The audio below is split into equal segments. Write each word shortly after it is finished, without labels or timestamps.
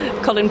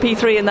Colin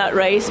P3 in that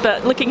race,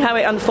 but looking how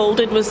it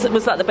unfolded, was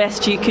that the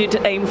best you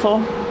could aim for?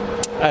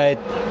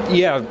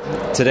 Yeah,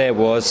 today it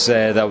was.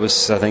 That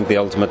was, I think, the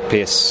ultimate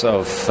pace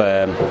of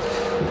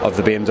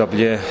the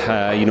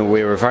BMW.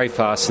 We were very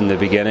fast in the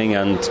beginning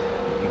and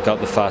got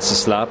the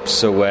fastest lap,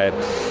 so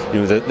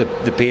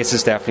the pace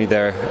is definitely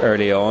there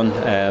early on.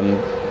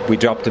 We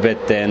dropped a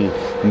bit then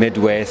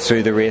midway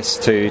through the race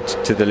to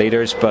the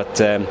leaders, but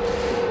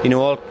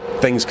all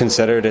things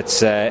considered,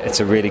 it's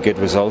a really good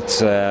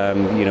result. A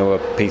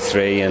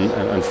P3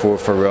 and 4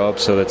 for Rob,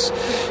 so it's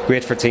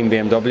great for Team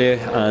BMW.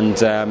 And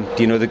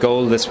the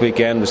goal this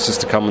weekend was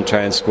just to come and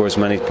try and score as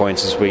many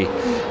points as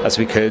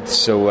we could.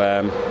 So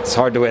it's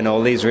hard to win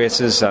all these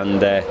races,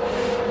 and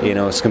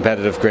it's a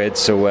competitive grid.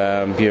 So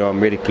I'm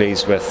really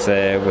pleased with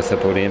the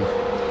podium.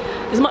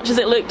 As much as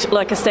it looked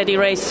like a steady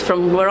race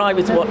from where I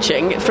was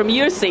watching, from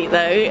your seat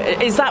though,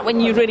 is that when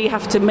you really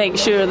have to make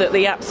sure that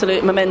the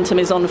absolute momentum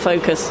is on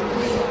focus?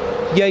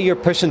 Yeah, you're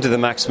pushing to the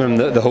maximum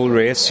the whole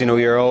race.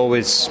 You're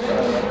always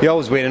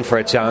waiting for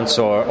a chance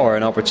or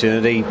an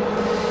opportunity,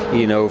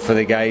 for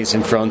the guys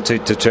in front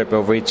to trip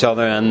over each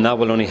other, and that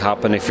will only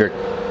happen if you're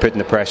putting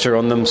the pressure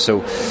on them.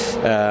 So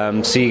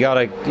you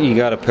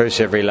gotta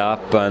push every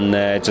lap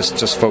and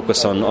just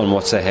focus on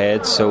what's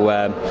ahead. So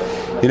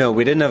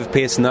we didn't have a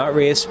pace in that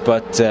race,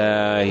 but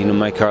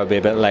my car will be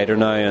a bit lighter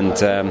now,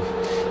 and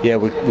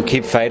we'll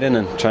keep fighting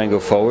and try and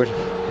go forward.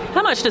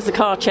 How much does the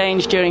car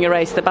change during a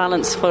race, the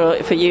balance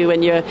for you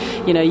when you're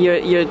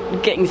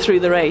getting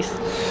through the race?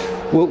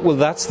 Well,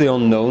 that's the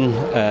unknown.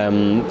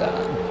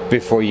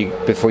 Before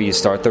you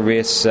start the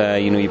race,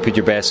 you put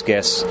your best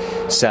guess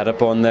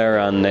setup on there,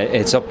 and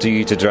it's up to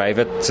you to drive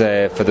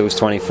it for those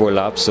 24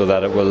 laps so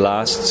that it will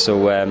last. So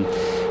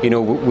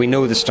we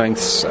know the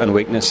strengths and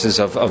weaknesses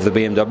of the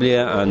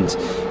BMW, and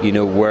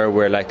where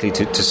we're likely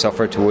to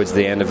suffer towards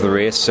the end of the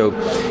race. So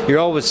you're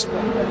always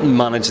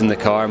managing the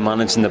car,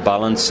 managing the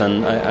balance,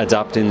 and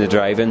adapting the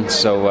driving.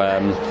 So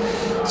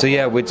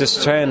we're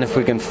just trying, if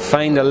we can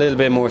find a little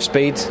bit more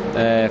speed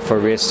for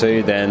race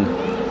 2,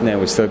 then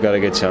we've still got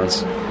a good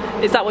chance.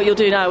 Is that what you'll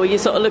do now? Will you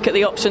sort of look at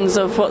the options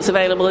of what's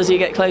available as you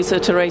get closer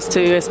to race 2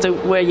 as to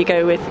where you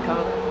go with the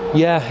car?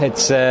 Yeah,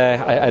 it's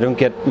I don't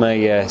get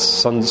my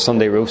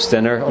Sunday roast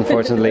dinner,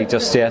 unfortunately,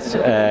 just yet.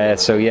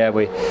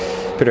 We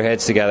put our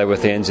heads together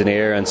with the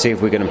engineer and see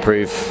if we can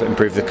improve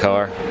the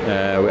car.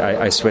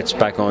 I switched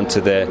back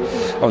onto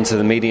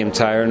the medium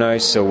tyre now,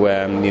 so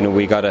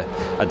we got to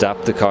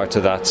adapt the car to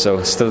that.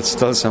 So still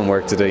some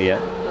work to do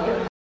yet.